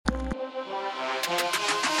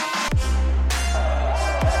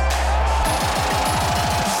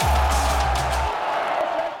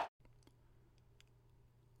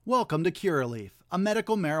Welcome to Curaleaf, a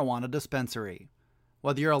medical marijuana dispensary.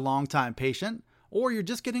 Whether you're a longtime patient or you're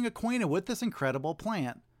just getting acquainted with this incredible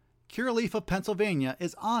plant, Curaleaf of Pennsylvania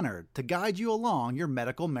is honored to guide you along your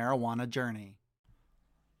medical marijuana journey.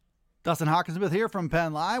 Dustin Hockensmith here from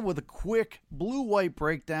Penn Live with a quick blue-white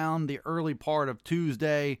breakdown, the early part of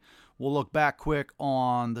Tuesday. We'll look back quick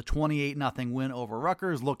on the 28-0 win over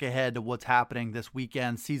Rutgers, look ahead to what's happening this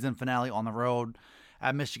weekend, season finale on the road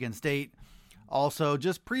at Michigan State. Also,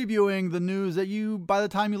 just previewing the news that you, by the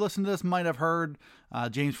time you listen to this, might have heard.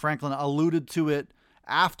 James Franklin alluded to it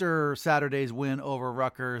after Saturday's win over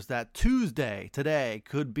Rutgers, that Tuesday, today,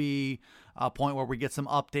 could be a point where we get some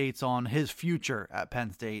updates on his future at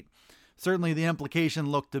Penn State. Certainly the implication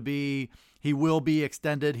looked to be he will be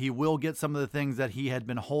extended. He will get some of the things that he had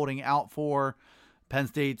been holding out for. Penn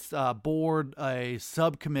State's board, a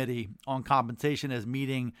subcommittee on compensation, is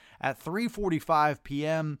meeting at 3:45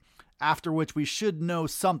 p.m., after which we should know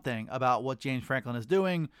something about what James Franklin is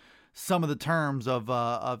doing, some of the terms of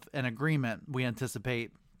an agreement we anticipate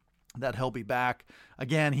that he'll be back.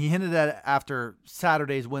 Again, he hinted at it after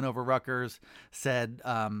Saturday's win over Rutgers, said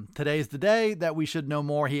today's the day that we should know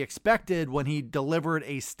more. He expected when he delivered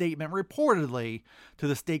a statement reportedly to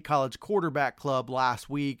the State College Quarterback Club last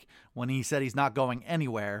week when he said he's not going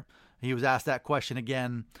anywhere. He was asked that question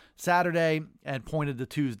again Saturday and pointed to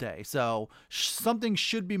Tuesday. So something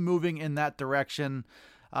should be moving in that direction.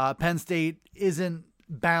 Penn State isn't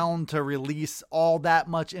bound to release all that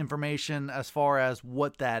much information as far as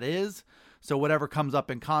what that is. So whatever comes up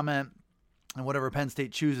in comment and whatever Penn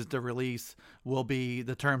State chooses to release will be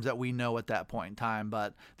the terms that we know at that point in time.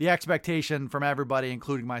 But the expectation from everybody,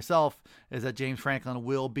 including myself, is that James Franklin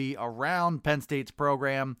will be around Penn State's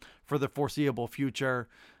program for the foreseeable future.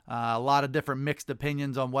 A lot of different mixed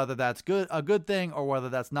opinions on whether that's a good thing or whether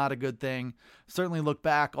that's not a good thing. Certainly look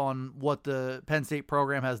back on what the Penn State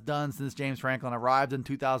program has done since James Franklin arrived in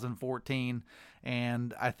 2014.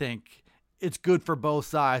 And I think it's good for both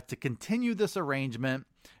sides to continue this arrangement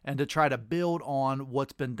and to try to build on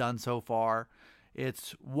what's been done so far.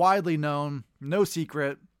 It's widely known, no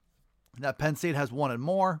secret, that Penn State has wanted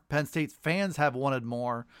more. Penn State's fans have wanted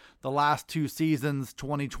more. The last two seasons,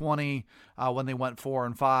 2020, when they went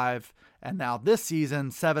 4-5, and now this season,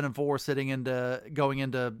 7-4, going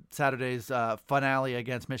into Saturday's finale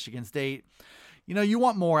against Michigan State. You know, you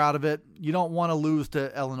want more out of it. You don't want to lose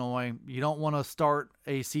to Illinois. You don't want to start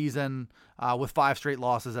a season with 5 straight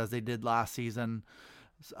losses as they did last season.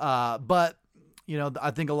 But you know,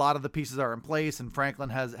 I think a lot of the pieces are in place, and Franklin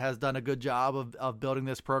has done a good job of building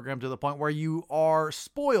this program to the point where you are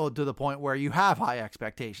spoiled to the point where you have high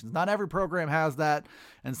expectations. Not every program has that,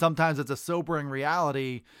 and sometimes it's a sobering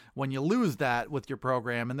reality when you lose that with your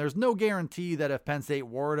program. And there's no guarantee that if Penn State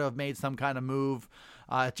were to have made some kind of move,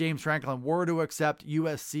 if James Franklin were to accept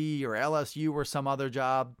USC or LSU or some other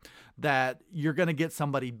job, that you're going to get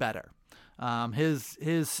somebody better.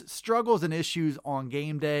 His struggles and issues on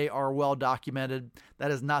game day are well documented. That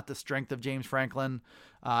is not the strength of James Franklin.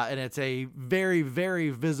 And it's a very, very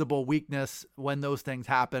visible weakness when those things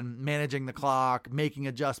happen, managing the clock, making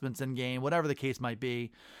adjustments in game, whatever the case might be.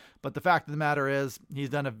 But the fact of the matter is he's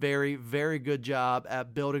done a very, very good job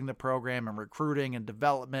at building the program and recruiting and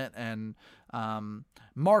development and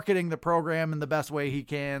marketing the program in the best way he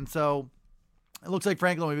can. So it looks like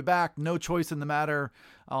Franklin will be back. No choice in the matter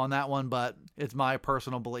on that one, but it's my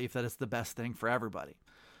personal belief that it's the best thing for everybody.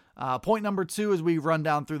 Point number 2, as we run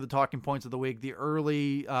down through the talking points of the week, the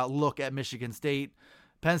early look at Michigan State.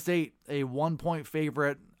 Penn State, a 1-point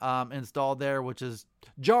favorite installed there, which is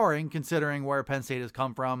jarring considering where Penn State has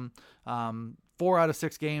come from. 4 out of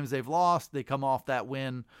 6 games they've lost. They come off that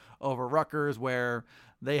win over Rutgers where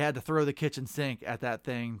they had to throw the kitchen sink at that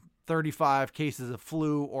thing. 35 cases of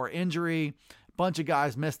flu or injury. Bunch of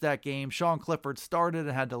guys missed that game. Sean Clifford started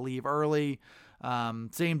and had to leave early.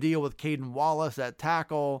 Same deal with Caden Wallace at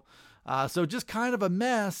tackle. So just kind of a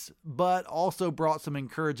mess, but also brought some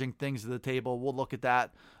encouraging things to the table. We'll look at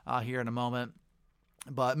that here in a moment.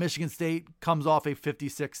 But Michigan State comes off a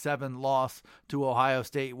 56-7 loss to Ohio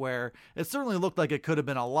State, where it certainly looked like it could have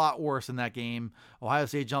been a lot worse in that game. Ohio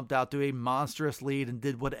State jumped out to a monstrous lead and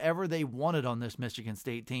did whatever they wanted on this Michigan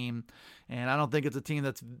State team. And I don't think it's a team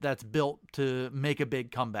that's built to make a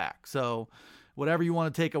big comeback. So whatever you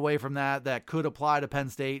want to take away from that could apply to Penn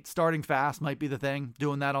State. Starting fast might be the thing.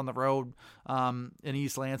 Doing that on the road in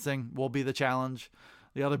East Lansing will be the challenge.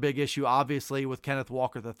 The other big issue, obviously, with Kenneth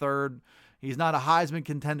Walker III, He's not a Heisman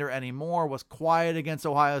contender anymore, was quiet against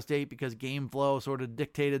Ohio State because game flow sort of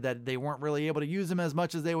dictated that they weren't really able to use him as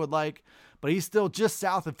much as they would like. But he's still just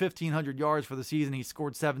south of 1,500 yards for the season. He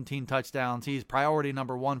scored 17 touchdowns. He's priority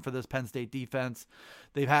number one for this Penn State defense.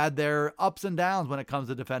 They've had their ups and downs when it comes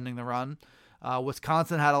to defending the run.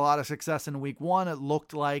 Wisconsin had a lot of success in week one. It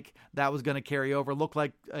looked like that was going to carry over. It looked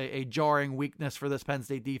like a jarring weakness for this Penn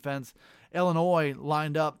State defense. Illinois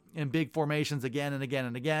lined up in big formations again and again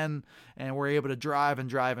and again, and were able to drive and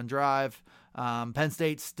drive and drive. Penn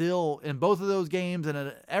State still, in both of those games and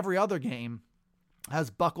in every other game,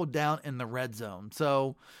 has buckled down in the red zone.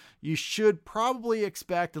 So you should probably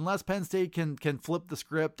expect, unless Penn State can flip the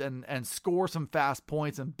script and score some fast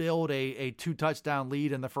points and build a 2-touchdown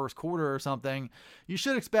lead in the first quarter or something, you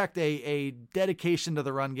should expect a dedication to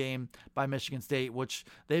the run game by Michigan State, which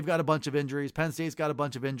they've got a bunch of injuries. Penn State's got a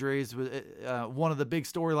bunch of injuries. One of the big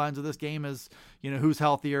storylines of this game is, who's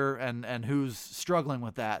healthier and who's struggling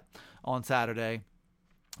with that on Saturday.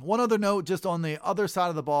 One other note, just on the other side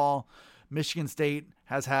of the ball, Michigan State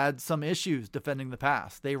has had some issues defending the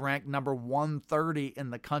pass. They rank number 130 in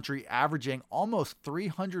the country, averaging almost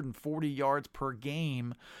 340 yards per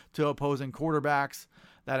game to opposing quarterbacks.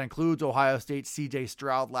 That includes Ohio State's C.J.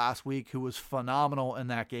 Stroud last week, who was phenomenal in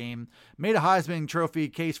that game. Made a Heisman Trophy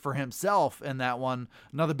case for himself in that one.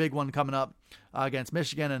 Another big one coming up against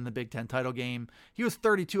Michigan in the Big Ten title game. He was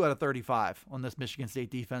 32 out of 35 on this Michigan State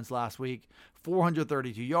defense last week.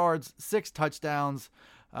 432 yards, 6 touchdowns.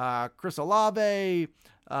 Chris Olave,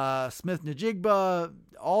 Smith-Njigba,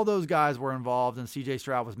 all those guys were involved, and C.J.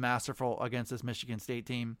 Stroud was masterful against this Michigan State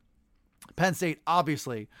team. Penn State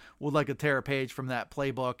obviously would like to tear a page from that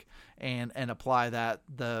playbook and apply that.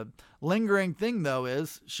 The lingering thing, though,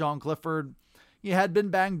 is Sean Clifford, he had been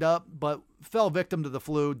banged up, but fell victim to the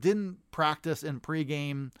flu, didn't practice in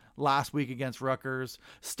pregame last week against Rutgers,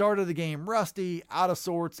 started the game rusty, out of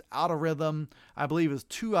sorts, out of rhythm. I believe it was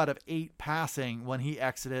 2 out of 8 passing when he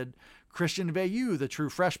exited. Christian Veilleux, the true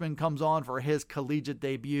freshman, comes on for his collegiate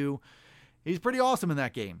debut. He's pretty awesome in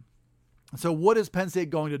that game. So what is Penn State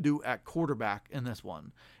going to do at quarterback in this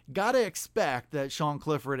one? Got to expect that Sean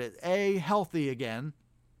Clifford is A, healthy again,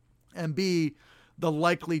 and B, the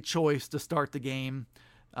likely choice to start the game.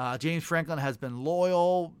 James Franklin has been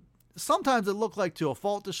loyal. Sometimes it looked like to a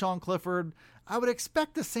fault to Sean Clifford. I would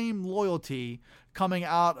expect the same loyalty coming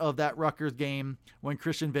out of that Rutgers game when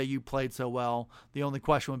Christian Veilleux played so well. The only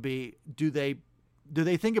question would be, do they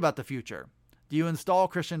think about the future? Do you install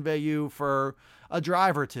Christian Veilleux for a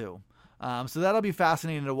drive or two? So that'll be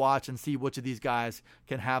fascinating to watch and see which of these guys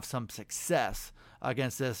can have some success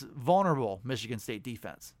against this vulnerable Michigan State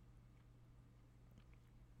defense.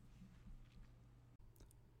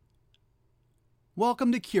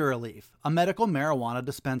 Welcome to Curaleaf, a medical marijuana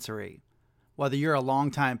dispensary. Whether you're a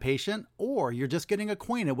longtime patient or you're just getting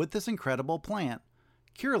acquainted with this incredible plant,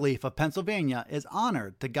 Curaleaf of Pennsylvania is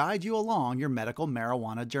honored to guide you along your medical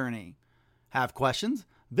marijuana journey. Have questions?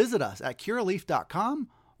 Visit us at curaleaf.com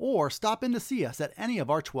or stop in to see us at any of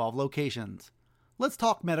our 12 locations. Let's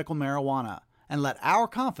talk medical marijuana and let our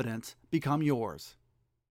confidence become yours.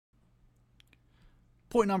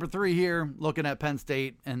 Point number 3 here, looking at Penn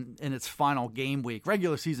State and in its final game week,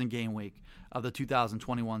 regular season game week of the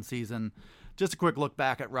 2021 season. Just a quick look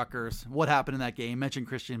back at Rutgers. What happened in that game? Mentioned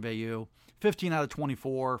Christian Veilleux. 15 out of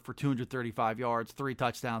 24 for 235 yards, 3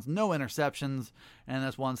 touchdowns, no interceptions. And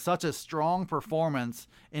this one, such a strong performance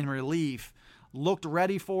in relief. Looked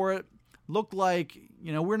ready for it. Looked like,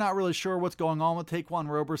 we're not really sure what's going on with Taquan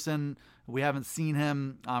Roberson. We haven't seen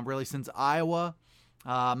him really since Iowa.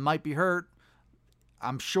 Might be hurt.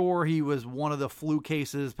 I'm sure he was one of the flu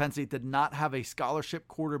cases. Penn State did not have a scholarship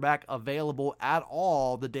quarterback available at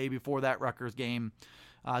all the day before that Rutgers game.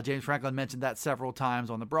 James Franklin mentioned that several times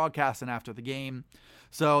on the broadcast and after the game.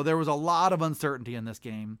 So there was a lot of uncertainty in this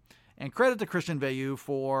game. And credit to Christian Veilleux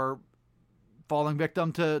for falling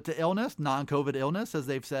victim to illness, non-COVID illness, as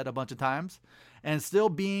they've said a bunch of times, and still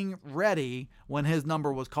being ready when his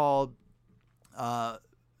number was called.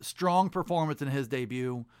 Strong performance in his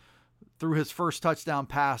debut. Threw his first touchdown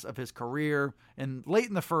pass of his career, and late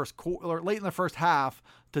in the first half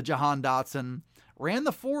to Jahan Dotson, ran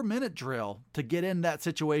the 4-minute drill to get in that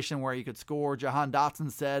situation where he could score. Jahan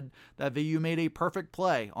Dotson said that Veilleux made a perfect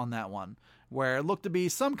play on that one, where it looked to be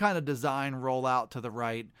some kind of design rollout to the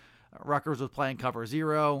right. Rutgers was playing cover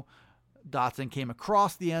 0. Dotson came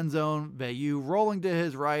across the end zone. Veilleux rolling to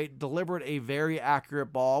his right, delivered a very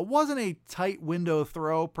accurate ball. It wasn't a tight window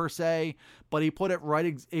throw per se, but he put it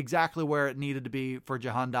right exactly where it needed to be for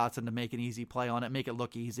Jahan Dotson to make an easy play on it, make it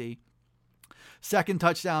look easy. Second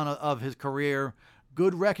touchdown of his career.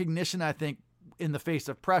 Good recognition, I think, in the face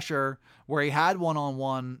of pressure, where he had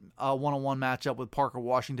one-on-one matchup with Parker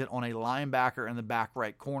Washington on a linebacker in the back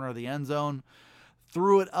right corner of the end zone.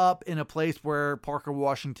 Threw it up in a place where Parker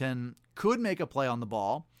Washington could make a play on the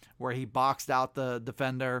ball, where he boxed out the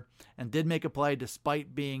defender and did make a play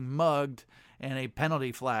despite being mugged and a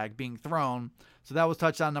penalty flag being thrown. So that was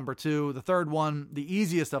touchdown number 2. The third one, the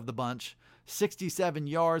easiest of the bunch, 67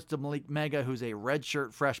 yards to Malik Mega, who's a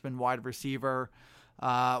redshirt freshman wide receiver.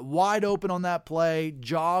 Wide open on that play,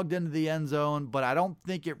 jogged into the end zone, but I don't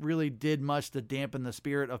think it really did much to dampen the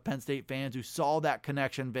spirit of Penn State fans who saw that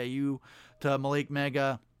connection, Veilleux to Malik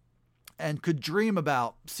Mega, and could dream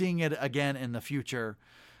about seeing it again in the future.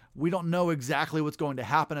 We don't know exactly what's going to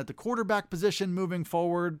happen at the quarterback position moving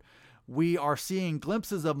forward. We are seeing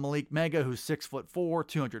glimpses of Malik Mega, who's 6'4",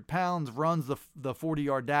 200 pounds, runs the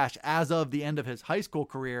 40-yard dash as of the end of his high school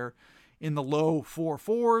career in the low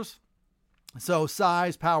 4.4s. So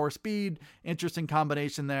size, power, speed, interesting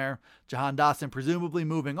combination there. Jahan Dotson presumably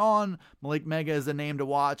moving on. Malik Mega is a name to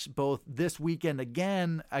watch both this weekend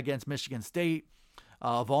again against Michigan State.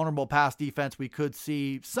 Vulnerable pass defense, we could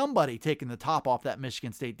see somebody taking the top off that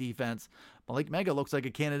Michigan State defense. Malik Mega looks like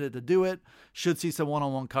a candidate to do it. Should see some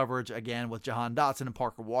one-on-one coverage again with Jahan Dotson and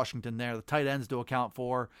Parker Washington there. The tight ends to account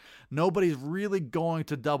for. Nobody's really going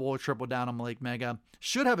to double or triple down on Malik Mega.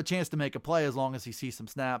 Should have a chance to make a play as long as he sees some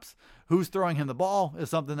snaps. Who's throwing him the ball is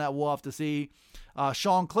something that we'll have to see.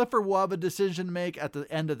 Sean Clifford will have a decision to make at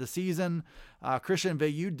the end of the season. Christian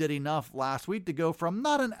Veilleux did enough last week to go from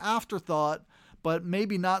not an afterthought, but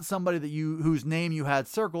maybe not somebody that whose name you had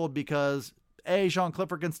circled, because A, Sean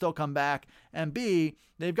Clifford can still come back, and B,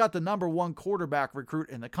 they've got the number 1 quarterback recruit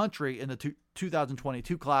in the country in the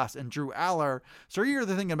 2022 class in Drew Aller. So you're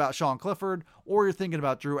either thinking about Sean Clifford or you're thinking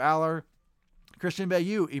about Drew Aller. Christian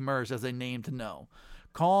Veilleux emerged as a name to know.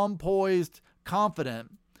 Calm, poised, confident.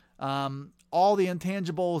 All the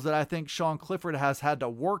intangibles that I think Sean Clifford has had to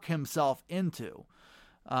work himself into.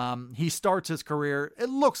 He starts his career, it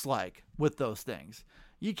looks like, with those things.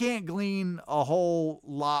 You can't glean a whole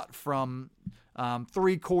lot from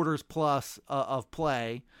 3 quarters plus of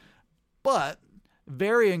play, but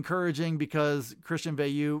very encouraging because Christian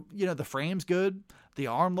Veilleux, the frame's good. The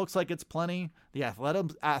arm looks like it's plenty. The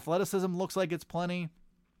athleticism looks like it's plenty.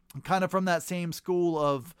 Kind of from that same school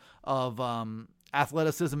of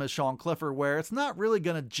athleticism as Sean Clifford, where it's not really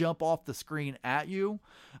going to jump off the screen at you,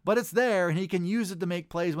 but it's there and he can use it to make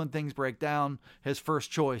plays when things break down. His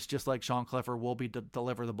first choice, just like Sean Clifford, will be to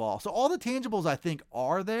deliver the ball. So all the tangibles I think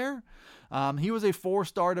are there. He was a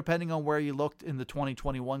 4-star depending on where you looked in the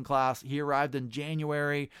 2021 class. He arrived in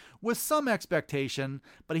January with some expectation,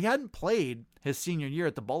 but he hadn't played his senior year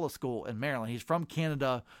at the Bullis School in Maryland. He's from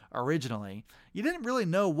Canada originally. You didn't really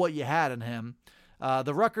know what you had in him.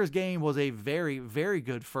 The Rutgers game was a very, very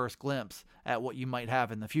good first glimpse at what you might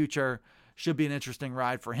have in the future. Should be an interesting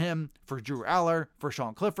ride for him, for Drew Aller, for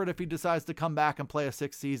Sean Clifford if he decides to come back and play a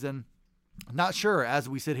 6th season. Not sure, as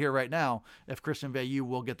we sit here right now, if Christian Veilleux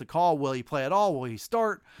will get the call. Will he play at all? Will he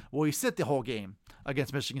start? Will he sit the whole game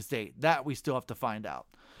against Michigan State? That we still have to find out.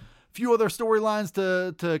 A few other storylines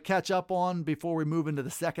to catch up on before we move into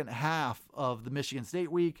the second half of the Michigan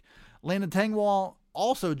State week. Landon Tengwall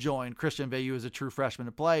also joined Christian Veilleux as a true freshman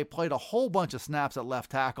to play, played a whole bunch of snaps at left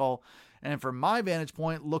tackle, and from my vantage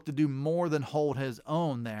point, looked to do more than hold his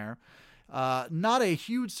own there. Not a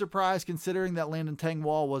huge surprise considering that Landon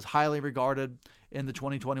Tengwall was highly regarded in the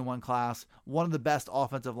 2021 class, one of the best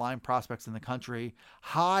offensive line prospects in the country,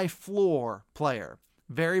 high floor player,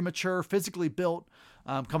 very mature, physically built,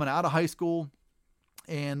 coming out of high school,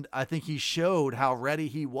 and I think he showed how ready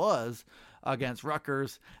he was against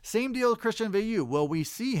Rutgers. Same deal with Christian Veilleux. Will we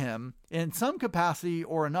see him in some capacity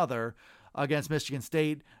or another against Michigan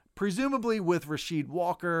State, presumably with Rasheed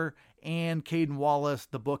Walker and Caden Wallace,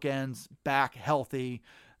 the bookends, back healthy?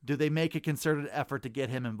 Do they make a concerted effort to get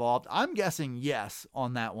him involved? I'm guessing yes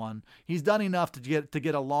on that one. He's done enough to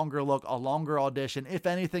get a longer look, a longer audition, if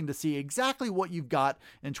anything, to see exactly what you've got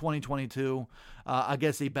in 2022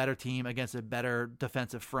 against a better team, against a better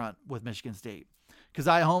defensive front with Michigan State.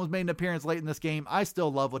 Keziah Holmes made an appearance late in this game. I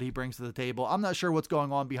still love what he brings to the table. I'm not sure what's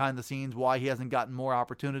going on behind the scenes, why he hasn't gotten more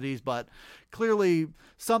opportunities, but clearly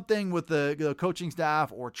something with the coaching staff,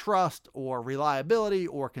 or trust, or reliability,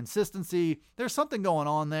 or consistency. There's something going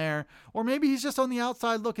on there. Or maybe he's just on the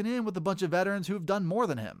outside looking in with a bunch of veterans who've done more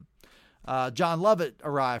than him. John Lovett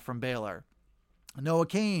arrived from Baylor. Noah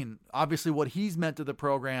Cain, obviously what he's meant to the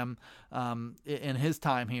program in his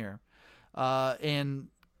time here. And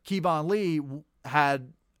Kevon Lee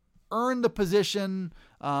had earned the position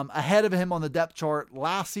ahead of him on the depth chart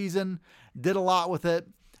last season, did a lot with it,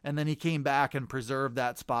 and then he came back and preserved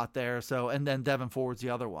that spot there. So, and then Devin Ford's the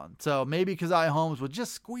other one. So maybe Keziah Holmes was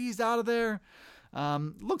just squeezed out of there.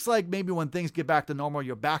 Looks like maybe when things get back to normal,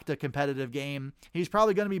 you're back to a competitive game. He's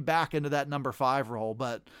probably going to be back into that number 5 role,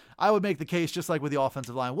 but I would make the case, just like with the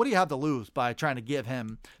offensive line, what do you have to lose by trying to give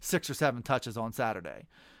him 6 or 7 touches on Saturday?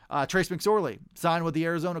 Trace McSorley signed with the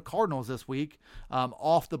Arizona Cardinals this week,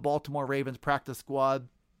 off the Baltimore Ravens practice squad.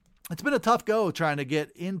 It's been a tough go trying to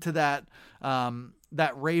get into that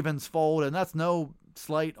Ravens fold, and that's no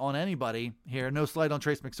slight on anybody here. No slight on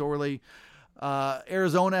Trace McSorley.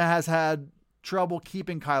 Arizona has had trouble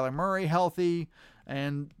keeping Kyler Murray healthy,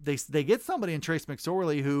 and they get somebody in Trace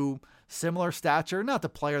McSorley who, similar stature, not the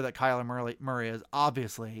player that Kyler Murray is,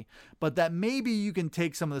 obviously, but that maybe you can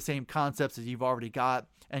take some of the same concepts that you've already got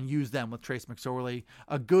and use them with Trace McSorley.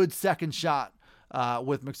 A good second shot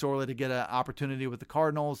with McSorley to get an opportunity with the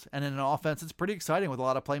Cardinals. And in an offense, it's pretty exciting with a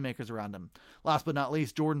lot of playmakers around him. Last but not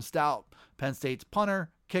least, Jordan Stout, Penn State's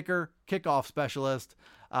punter, kicker, kickoff specialist,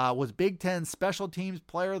 was Big Ten Special Teams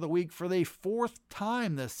Player of the Week for the 4th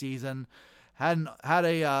time this season. Had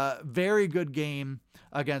a very good game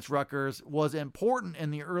against Rutgers, was important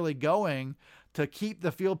in the early going to keep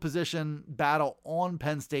the field position battle on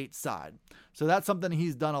Penn State's side. So that's something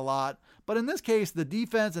he's done a lot. But in this case, the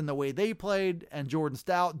defense and the way they played, and Jordan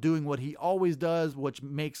Stout doing what he always does, which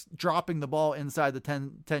makes dropping the ball inside the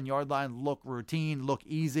 10-yard line look routine, look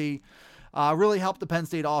easy, really helped the Penn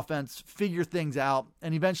State offense figure things out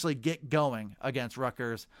and eventually get going against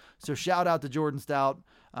Rutgers. So shout out to Jordan Stout.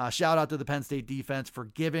 Shout out to the Penn State defense for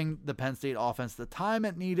giving the Penn State offense the time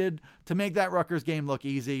it needed to make that Rutgers game look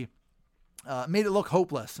easy. Made it look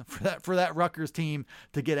hopeless for that Rutgers team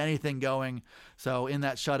to get anything going. So in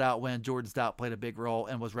that shutout win, Jordan Stout played a big role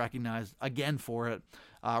and was recognized again for it.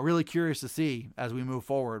 Really curious to see as we move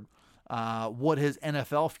forward what his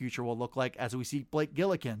NFL future will look like as we see Blake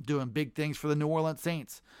Gillikin doing big things for the New Orleans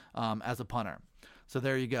Saints as a punter. So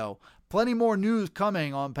there you go. Plenty more news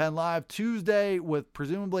coming on Penn Live Tuesday with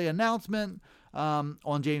presumably announcement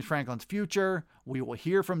on James Franklin's future. We will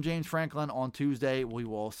hear from James Franklin on Tuesday. We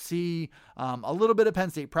will see a little bit of Penn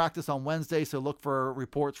State practice on Wednesday, so look for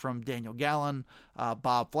reports from Daniel Gallen,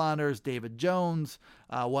 Bob Flounders, David Jones.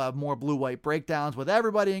 We'll have more blue-white breakdowns with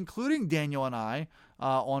everybody, including Daniel and I,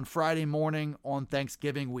 on Friday morning on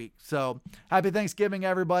Thanksgiving week. So happy Thanksgiving,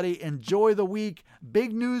 everybody. Enjoy the week.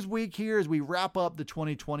 Big news week here as we wrap up the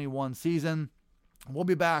 2021 season. We'll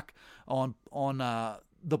be back on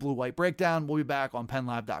the Blue White Breakdown. We'll be back on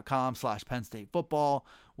PennLive.com/Penn State football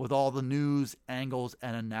with all the news, angles,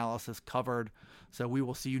 and analysis covered. So we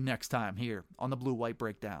will see you next time here on the Blue White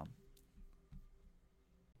Breakdown.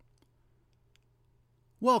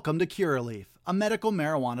 Welcome to Curaleaf, a medical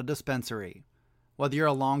marijuana dispensary. Whether you're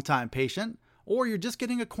a longtime patient or you're just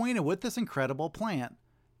getting acquainted with this incredible plant,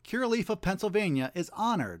 Curaleaf of Pennsylvania is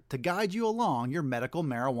honored to guide you along your medical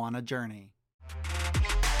marijuana journey.